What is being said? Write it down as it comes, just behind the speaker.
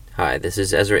Hi, this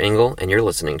is Ezra Engel, and you're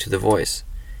listening to The Voice.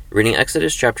 Reading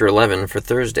Exodus chapter 11 for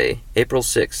Thursday, April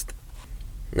 6th.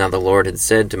 Now the Lord had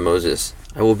said to Moses,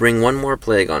 I will bring one more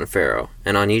plague on Pharaoh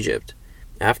and on Egypt.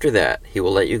 After that, he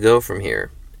will let you go from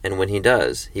here, and when he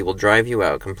does, he will drive you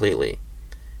out completely.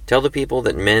 Tell the people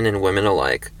that men and women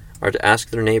alike are to ask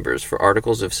their neighbors for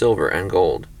articles of silver and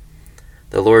gold.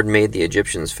 The Lord made the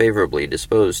Egyptians favorably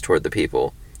disposed toward the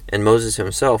people, and Moses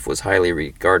himself was highly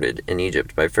regarded in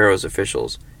Egypt by Pharaoh's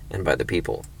officials and by the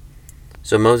people.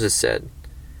 So Moses said,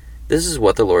 This is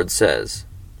what the Lord says.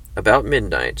 About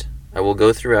midnight I will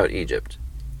go throughout Egypt.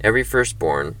 Every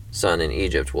firstborn son in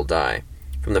Egypt will die,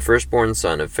 from the firstborn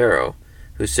son of Pharaoh,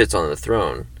 who sits on the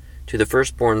throne, to the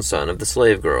firstborn son of the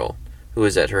slave girl, who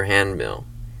is at her handmill,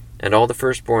 and all the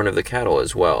firstborn of the cattle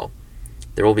as well.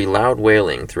 There will be loud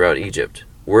wailing throughout Egypt,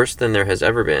 worse than there has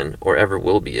ever been or ever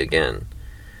will be again.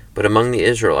 But among the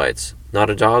Israelites not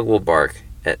a dog will bark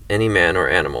at any man or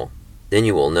animal. Then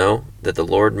you will know that the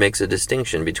Lord makes a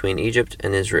distinction between Egypt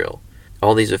and Israel.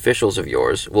 All these officials of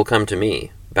yours will come to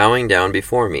me, bowing down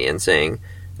before me and saying,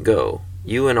 Go,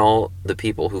 you and all the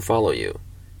people who follow you.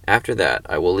 After that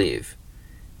I will leave.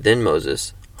 Then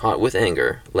Moses, hot with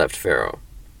anger, left Pharaoh.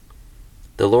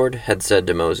 The Lord had said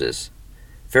to Moses,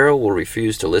 Pharaoh will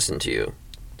refuse to listen to you,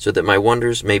 so that my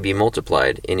wonders may be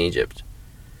multiplied in Egypt.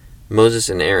 Moses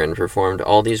and Aaron performed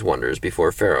all these wonders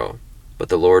before Pharaoh, but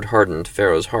the Lord hardened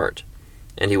Pharaoh's heart,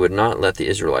 and he would not let the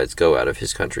Israelites go out of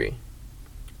his country.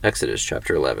 Exodus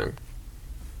chapter 11.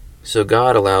 So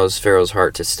God allows Pharaoh's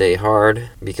heart to stay hard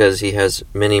because he has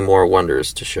many more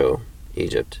wonders to show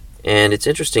Egypt. And it's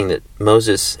interesting that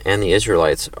Moses and the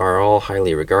Israelites are all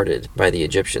highly regarded by the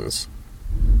Egyptians.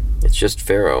 It's just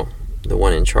Pharaoh, the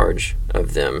one in charge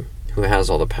of them, who has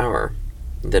all the power,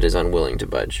 that is unwilling to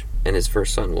budge, and his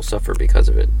first son will suffer because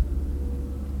of it.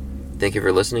 Thank you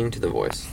for listening to The Voice.